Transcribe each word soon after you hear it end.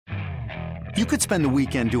You could spend the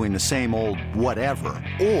weekend doing the same old whatever,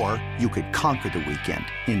 or you could conquer the weekend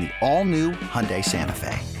in the all-new Hyundai Santa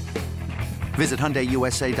Fe. Visit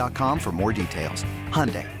HyundaiUSA.com for more details.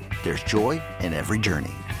 Hyundai, there's joy in every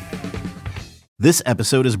journey. This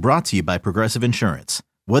episode is brought to you by Progressive Insurance.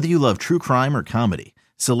 Whether you love true crime or comedy,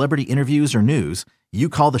 celebrity interviews or news, you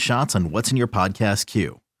call the shots on what's in your podcast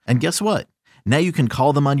queue. And guess what? Now you can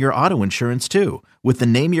call them on your auto insurance too with the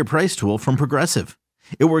Name Your Price tool from Progressive.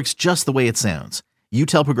 It works just the way it sounds. You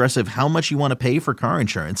tell Progressive how much you want to pay for car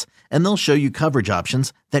insurance, and they'll show you coverage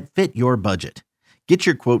options that fit your budget. Get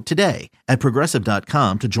your quote today at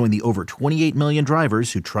Progressive.com to join the over 28 million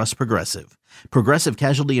drivers who trust Progressive. Progressive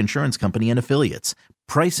Casualty Insurance Company and Affiliates.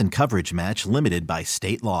 Price and coverage match limited by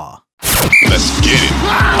state law. Let's get it.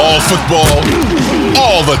 All football,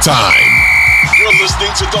 all the time. You're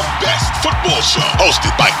listening to the best football show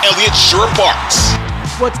hosted by Elliot Shorr-Parks.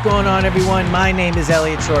 What's going on, everyone? My name is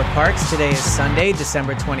Elliot Shorr-Parks. Today is Sunday,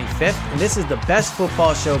 December 25th, and this is the Best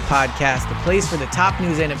Football Show podcast, the place for the top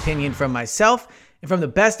news and opinion from myself and from the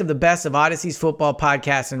best of Odyssey's football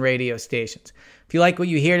podcasts and radio stations. If you like what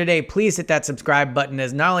you hear today, please hit that subscribe button,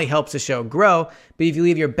 as not only helps the show grow, but if you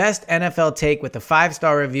leave your best NFL take with a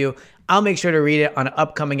 5-star review, I'll make sure to read it on an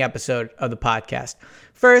upcoming episode of the podcast.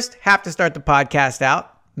 First, have to start the podcast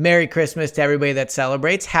out. Merry Christmas to everybody that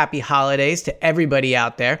celebrates. Happy holidays to everybody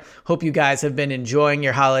out there. Hope you guys have been enjoying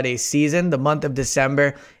your holiday season. The month of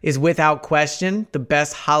December is without question the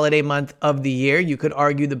best holiday month of the year. You could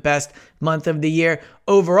argue the best month of the year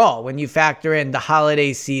overall when you factor in the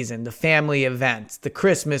holiday season, the family events, the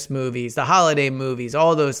Christmas movies, the holiday movies,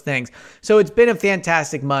 all those things. So it's been a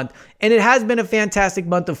fantastic month, and it has been a fantastic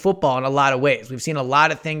month of football in a lot of ways. We've seen a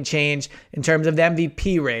lot of things change in terms of the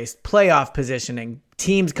MVP race, playoff positioning,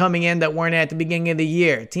 teams coming in that weren't at the beginning of the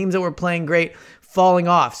year, teams that were playing great falling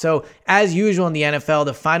off. So as usual in the NFL,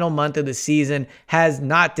 the final month of the season has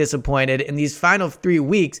not disappointed, and these final 3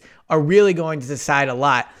 weeks are really going to decide a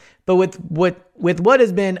lot. But with what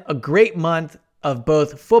has been a great month of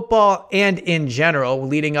both football and in general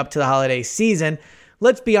leading up to the holiday season,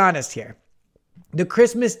 let's be honest here. The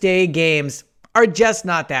Christmas Day games are just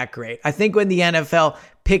not that great. I think when the NFL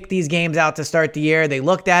picked these games out to start the year, they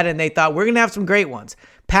looked at it and they thought, we're going to have some great ones.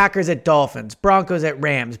 Packers at Dolphins, Broncos at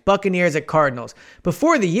Rams, Buccaneers at Cardinals.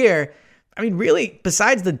 Before the year, I mean, really,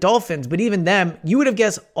 besides the Dolphins, but even them, you would have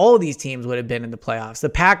guessed all these teams would have been in the playoffs. The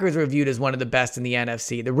Packers were viewed as one of the best in the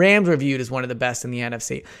NFC. The Rams were viewed as one of the best in the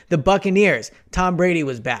NFC. The Buccaneers, Tom Brady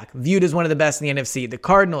was back, viewed as one of the best in the NFC. The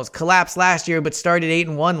Cardinals collapsed last year, but started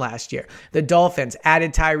 8-1 last year. The Dolphins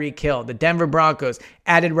added Tyreek Hill. The Denver Broncos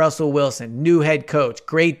added Russell Wilson, new head coach,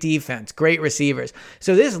 great defense, great receivers.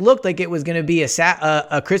 So this looked like it was going to be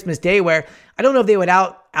a Christmas Day where I don't know if they would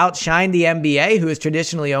outshine the NBA, who has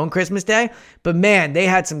traditionally owned Christmas Day, but man, they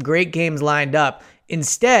had some great games lined up.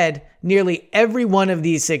 Instead, nearly every one of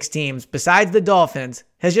these 6 teams, besides the Dolphins,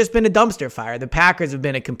 has just been a dumpster fire. The Packers have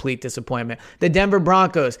been a complete disappointment. The Denver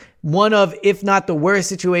Broncos, one of, if not the worst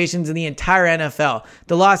situations in the entire NFL.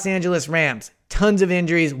 The Los Angeles Rams, tons of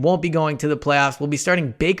injuries, won't be going to the playoffs. We'll be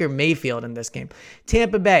starting Baker Mayfield in this game.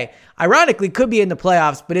 Tampa Bay, ironically, could be in the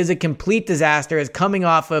playoffs, but is a complete disaster, is coming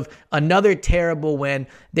off of another terrible win.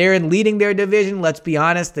 They're leading their division. Let's be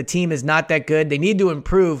honest, the team is not that good. They need to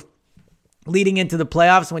improve leading into the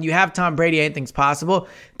playoffs. When you have Tom Brady, anything's possible,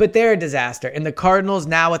 but they're a disaster. And the Cardinals,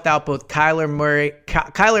 now without both Kyler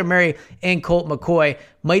Murray and Colt McCoy,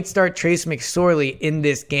 might start Trace McSorley in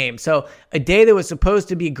this game. So a day that was supposed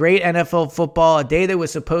to be great NFL football, a day that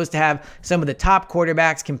was supposed to have some of the top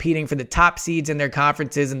quarterbacks competing for the top seeds in their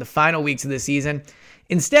conferences in the final weeks of the season.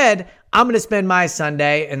 Instead, I'm going to spend my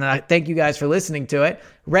Sunday, and I thank you guys for listening to it,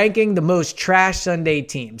 ranking the most trash Sunday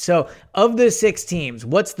teams. So of the 6 teams,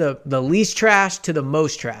 what's the least trash to the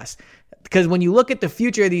most trash? Because when you look at the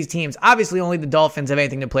future of these teams, obviously only the Dolphins have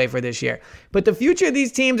anything to play for this year. But the future of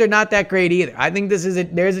these teams are not that great either. I think there's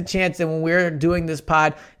a chance that when we're doing this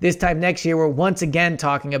pod this time next year, we're once again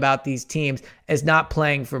talking about these teams as not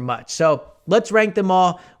playing for much. So let's rank them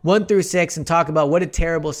all 1 through 6 and talk about what a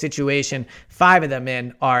terrible situation 5 of them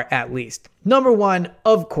in are at least. Number 1,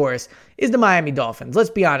 of course, is the Miami Dolphins. Let's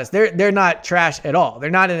be honest. They're not trash at all. They're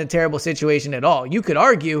not in a terrible situation at all. You could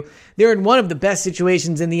argue they're in one of the best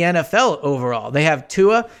situations in the NFL overall. They have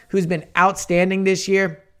Tua, who's been outstanding this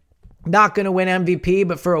year. Not going to win MVP,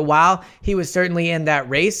 but for a while, he was certainly in that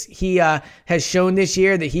race. He has shown this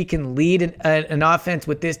year that he can lead an offense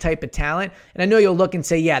with this type of talent. And I know you'll look and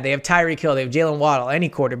say, yeah, they have Tyreek Hill, they have Jalen Waddle. Any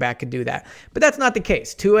quarterback could do that. But that's not the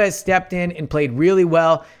case. Tua has stepped in and played really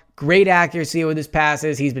well. great accuracy with his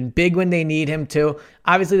passes. He's been big when they need him to.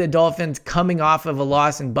 Obviously, the Dolphins coming off of a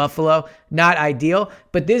loss in Buffalo, not ideal,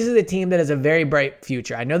 but this is a team that has a very bright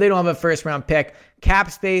future. I know they don't have a first-round pick.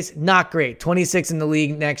 Cap space, not great. 26 in the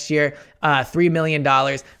league next year, $3 million.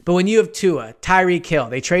 But when you have Tua, Tyreek Hill,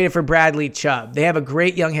 they traded for Bradley Chubb. They have a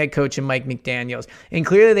great young head coach in Mike McDaniels. And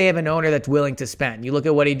clearly they have an owner that's willing to spend. You look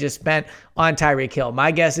at what he just spent on Tyreek Hill.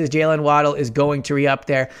 My guess is Jalen Waddle is going to re-up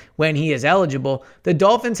there when he is eligible. The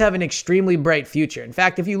Dolphins have an extremely bright future. In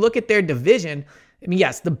fact, if you look at their division, I mean,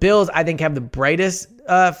 yes, the Bills, I think, have the brightest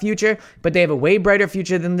future, but they have a way brighter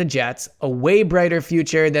future than the Jets, a way brighter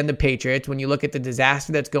future than the Patriots when you look at the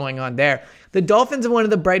disaster that's going on there. The Dolphins have one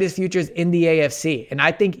of the brightest futures in the AFC, and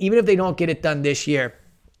I think even if they don't get it done this year,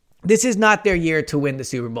 this is not their year to win the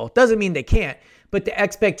Super Bowl. Doesn't mean they can't, but the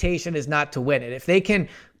expectation is not to win it. If they can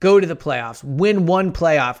go to the playoffs, win one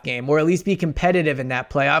playoff game, or at least be competitive in that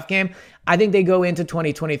playoff game, I think they go into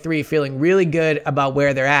 2023 feeling really good about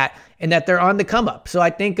where they're at and that they're on the come up. So I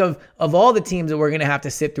think of all the teams that we're going to have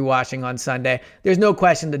to sit through watching on Sunday, there's no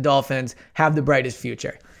question the Dolphins have the brightest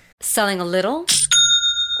future. Selling a little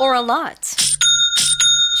or a lot?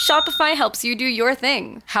 Shopify helps you do your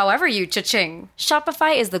thing, however you cha-ching.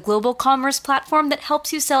 Shopify is the global commerce platform that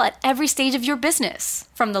helps you sell at every stage of your business.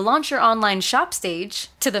 From the launch your online shop stage,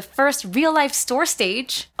 to the first real-life store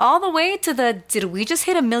stage, all the way to the did we just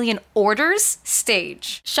hit 1 million orders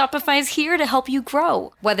stage. Shopify's here to help you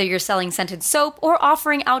grow. Whether you're selling scented soap or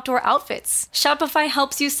offering outdoor outfits, Shopify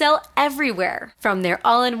helps you sell everywhere. From their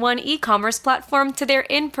all-in-one e-commerce platform to their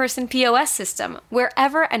in-person POS system,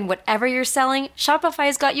 wherever and whatever you're selling,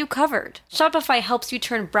 Shopify's got you covered. Shopify helps you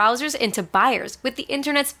turn browsers into buyers with the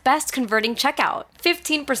internet's best converting checkout.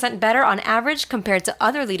 15% better on average compared to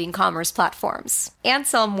other leading commerce platforms. And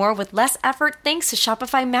sell more with less effort thanks to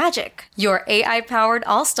Shopify Magic, your AI-powered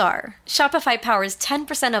all-star. Shopify powers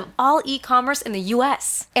 10% of all e-commerce in the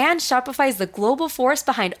US. And Shopify is the global force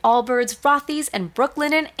behind Allbirds, Rothy's, and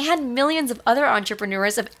Brooklinen, and millions of other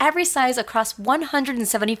entrepreneurs of every size across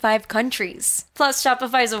 175 countries. Plus,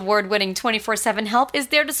 Shopify's award-winning 24/7 help is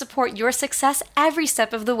there to support your success every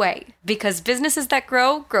step of the way. Because businesses that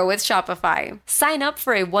grow with Shopify. Sign up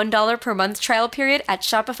for a $1 per month trial period at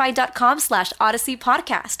shopify.com/Odyssey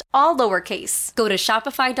Podcast, all lowercase. Go to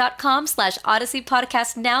shopify.com/Odyssey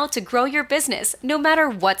Podcast now to grow your business, no matter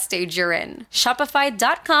what stage you're in.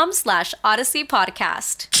 Shopify.com/Odyssey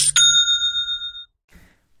Podcast.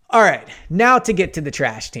 All right, now to get to the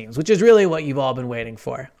trash teams, which is really what you've all been waiting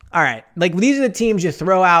for. All right, like these are the teams you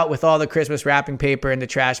throw out with all the Christmas wrapping paper and the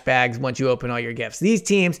trash bags once you open all your gifts. These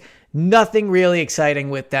teams, nothing really exciting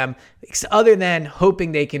with them other than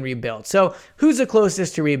hoping they can rebuild. So who's the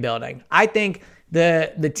closest to rebuilding? I think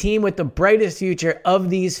the team with the brightest future of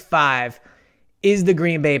these five is the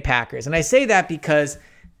Green Bay Packers. And I say that because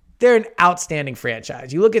they're an outstanding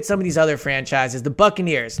franchise. You look at some of these other franchises, the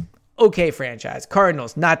Buccaneers, okay franchise.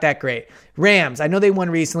 Cardinals, not that great. Rams, I know they won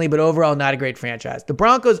recently, but overall not a great franchise. The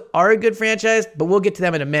Broncos are a good franchise, but we'll get to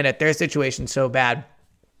them in a minute. Their situation's so bad.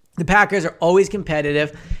 The Packers are always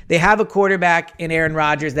competitive. They have a quarterback in Aaron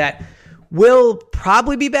Rodgers that will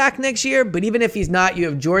probably be back next year, but even if he's not, you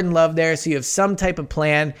have Jordan Love there, so you have some type of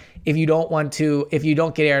plan if you don't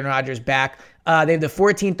get Aaron Rodgers back. They have the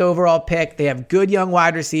 14th overall pick. They have good young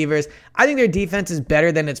wide receivers. I think their defense is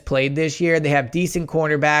better than it's played this year. They have decent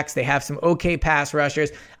cornerbacks. They have some okay pass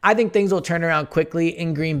rushers. I think things will turn around quickly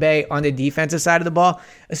in Green Bay on the defensive side of the ball,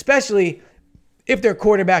 especially if their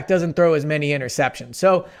quarterback doesn't throw as many interceptions.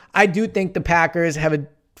 So I do think the Packers have a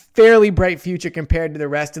fairly bright future compared to the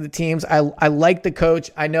rest of the teams. I like the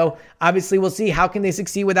coach. I know, obviously, we'll see how can they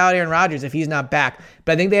succeed without Aaron Rodgers if he's not back.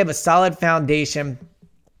 But I think they have a solid foundation.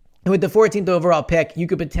 And with the 14th overall pick, you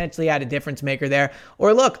could potentially add a difference maker there.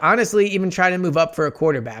 Or look, honestly, even try to move up for a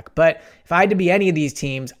quarterback. But if I had to be any of these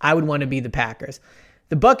teams, I would want to be the Packers.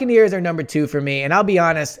 The Buccaneers are number 2 for me. And I'll be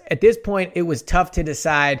honest, at this point, it was tough to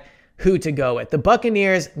decide who to go with. The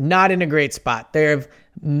Buccaneers, not in a great spot. They're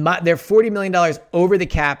 $40 million over the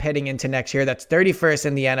cap heading into next year. That's 31st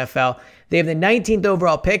in the NFL. They have the 19th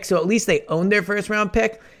overall pick, so at least they own their first round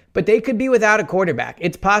pick, but they could be without a quarterback.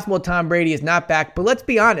 It's possible Tom Brady is not back, but let's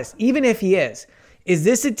be honest, even if he is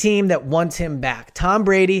this a team that wants him back? Tom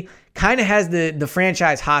Brady kind of has the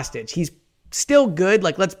franchise hostage. He's still good.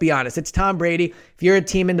 Like, let's be honest. It's Tom Brady. If you're a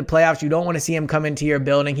team in the playoffs, you don't want to see him come into your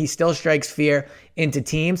building. He still strikes fear into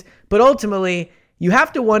teams, but ultimately, you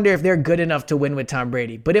have to wonder if they're good enough to win with Tom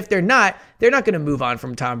Brady. But if they're not going to move on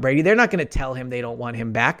from Tom Brady. They're not going to tell him they don't want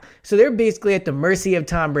him back. So they're basically at the mercy of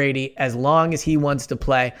Tom Brady as long as he wants to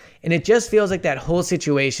play. And it just feels like that whole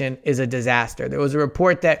situation is a disaster. There was a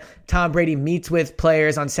report that Tom Brady meets with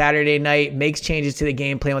players on Saturday night, makes changes to the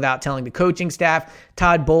game plan without telling the coaching staff.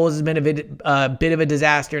 Todd Bowles has been a bit of a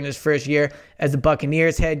disaster in his first year as the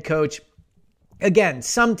Buccaneers head coach. Again,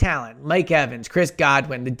 some talent, Mike Evans, Chris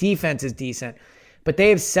Godwin, the defense is decent. But they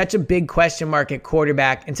have such a big question mark at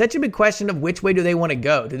quarterback and such a big question of which way do they want to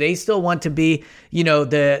go? Do they still want to be,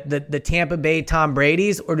 the Tampa Bay Tom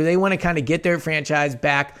Brady's, or do they want to kind of get their franchise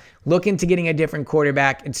back, look into getting a different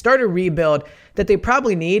quarterback and start a rebuild that they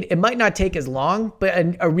probably need? It might not take as long,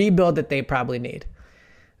 but a rebuild that they probably need.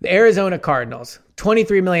 The Arizona Cardinals,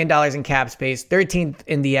 $23 million in cap space, 13th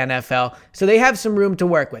in the NFL. So they have some room to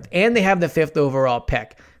work with, and they have the 5th overall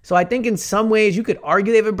pick. So I think in some ways you could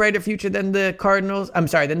argue they have a brighter future than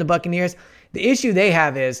the Buccaneers. The issue they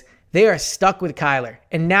have is they are stuck with Kyler,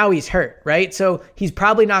 and now he's hurt, right? So he's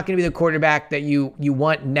probably not going to be the quarterback that you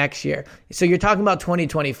want next year. So you're talking about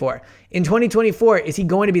 2024. In 2024, is he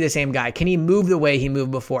going to be the same guy? Can he move the way he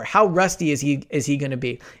moved before? How rusty is he going to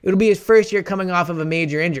be? It'll be his first year coming off of a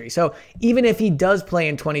major injury. So even if he does play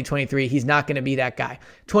in 2023, he's not going to be that guy.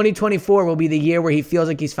 2024 will be the year where he feels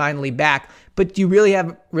like he's finally back, but you really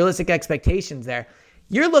have realistic expectations there.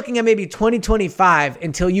 You're looking at maybe 2025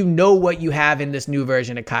 until you know what you have in this new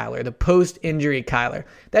version of Kyler, the post-injury Kyler.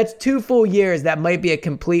 That's 2 full years that might be a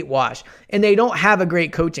complete wash. And they don't have a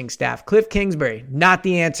great coaching staff. Cliff Kingsbury, not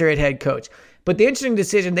the answer at head coach. But the interesting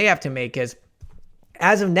decision they have to make is,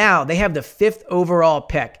 as of now, they have the 5th overall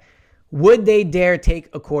pick. Would they dare take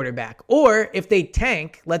a quarterback? Or if they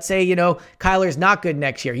tank, let's say, Kyler's not good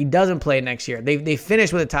next year. He doesn't play next year. They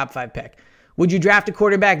finish with a top 5 pick. Would you draft a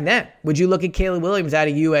quarterback then? Would you look at Caleb Williams out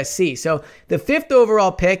of USC? So the 5th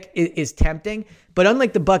overall pick is tempting, but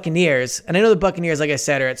unlike the Buccaneers, and I know the Buccaneers, like I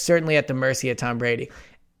said, are certainly at the mercy of Tom Brady.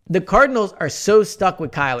 The Cardinals are so stuck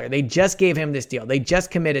with Kyler. They just gave him this deal. They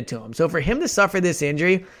just committed to him. So for him to suffer this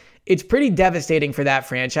injury, it's pretty devastating for that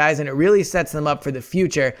franchise, and it really sets them up for the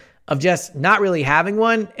future of just not really having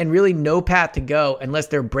one and really no path to go unless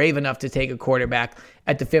they're brave enough to take a quarterback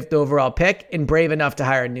at the 5th overall pick and brave enough to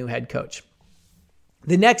hire a new head coach.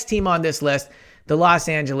 The next team on this list, the Los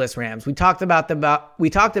Angeles Rams. We talked about them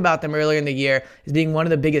earlier in the year as being one of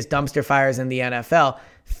the biggest dumpster fires in the NFL.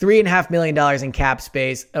 $3.5 million in cap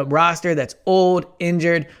space, a roster that's old,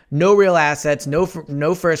 injured, no real assets,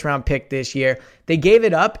 no first round pick this year. They gave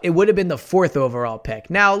it up. It would have been the 4th overall pick.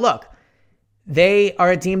 Now, look, they are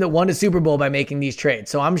a team that won a Super Bowl by making these trades.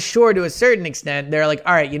 So I'm sure to a certain extent, they're like,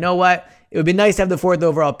 all right, you know what? It would be nice to have the 4th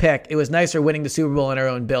overall pick. It was nicer winning the Super Bowl in our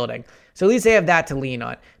own building. So at least they have that to lean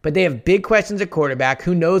on. But they have big questions at quarterback.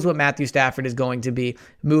 Who knows what Matthew Stafford is going to be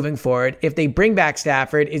moving forward? If they bring back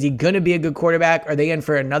Stafford, is he going to be a good quarterback? Are they in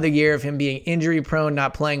for another year of him being injury prone,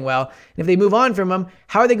 not playing well? And if they move on from him,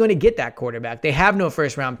 how are they going to get that quarterback? They have no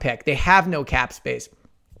first round pick. They have no cap space.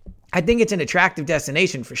 I think it's an attractive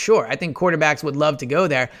destination for sure. I think quarterbacks would love to go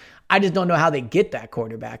there. I just don't know how they get that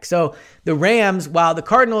quarterback. So the Rams, while the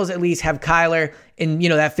Cardinals at least have Kyler in,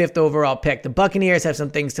 that 5th overall pick, the Buccaneers have some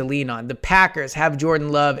things to lean on. The Packers have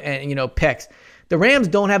Jordan Love and, picks. The Rams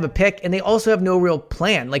don't have a pick, and they also have no real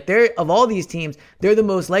plan. Like, of all these teams, they're the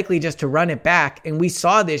most likely just to run it back. And we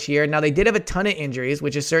saw this year. Now, they did have a ton of injuries,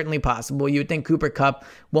 which is certainly possible. You would think Cooper Kupp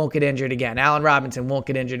won't get injured again. Allen Robinson won't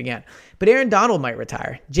get injured again. But Aaron Donald might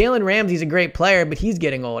retire. Jalen Ramsey's a great player, but he's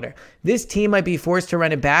getting older. This team might be forced to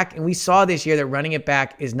run it back, and we saw this year that running it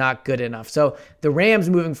back is not good enough. So the Rams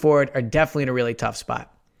moving forward are definitely in a really tough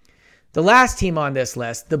spot. The last team on this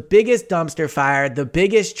list, the biggest dumpster fire, the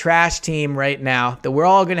biggest trash team right now that we're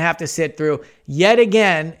all going to have to sit through yet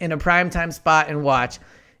again in a primetime spot and watch,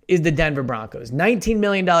 is the Denver Broncos. $19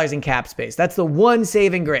 million in cap space. That's the one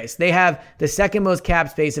saving grace. They have the second most cap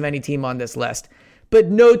space of any team on this list. But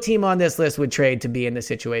no team on this list would trade to be in the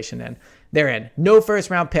situation they're in. No first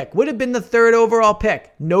round pick. Would have been the 3rd overall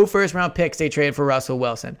pick. No first round picks they traded for Russell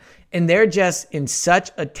Wilson. And they're just in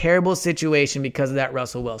such a terrible situation because of that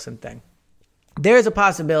Russell Wilson thing. There's a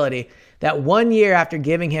possibility that 1 year after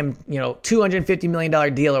giving him, $250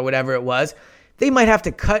 million deal or whatever it was, they might have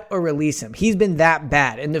to cut or release him. He's been that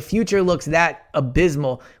bad, and the future looks that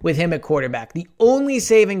abysmal with him at quarterback. The only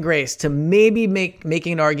saving grace to maybe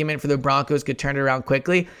making an argument for the Broncos could turn it around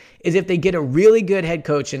quickly is if they get a really good head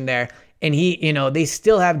coach in there, and they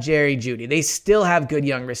still have Jerry Jeudy. They still have good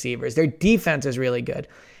young receivers. Their defense is really good.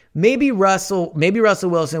 Maybe Russell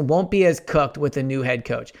Wilson won't be as cooked with a new head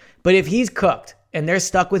coach. But if he's cooked, and they're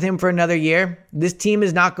stuck with him for another year, this team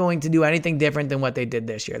is not going to do anything different than what they did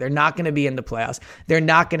this year. They're not going to be in the playoffs. They're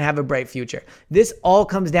not going to have a bright future. This all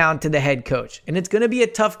comes down to the head coach, and it's going to be a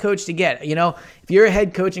tough coach to get. You know, if you're a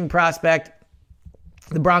head coaching prospect,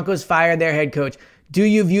 the Broncos fired their head coach. Do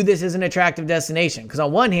you view this as an attractive destination? Because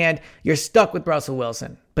on one hand, you're stuck with Russell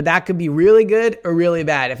Wilson, but that could be really good or really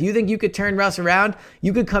bad. If you think you could turn Russ around,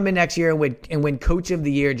 you could come in next year and win Coach of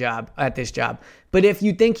the Year job at this job. But if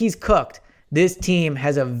you think he's cooked, this team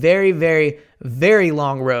has a very, very, very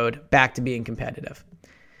long road back to being competitive.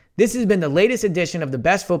 This has been the latest edition of the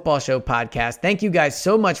Best Football Show podcast. Thank you guys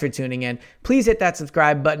so much for tuning in. Please hit that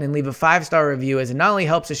subscribe button and leave a 5-star review, as it not only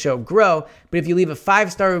helps the show grow, but if you leave a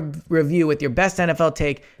 5-star review with your best NFL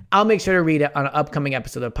take, I'll make sure to read it on an upcoming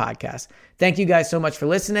episode of the podcast. Thank you guys so much for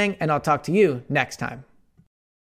listening, and I'll talk to you next time.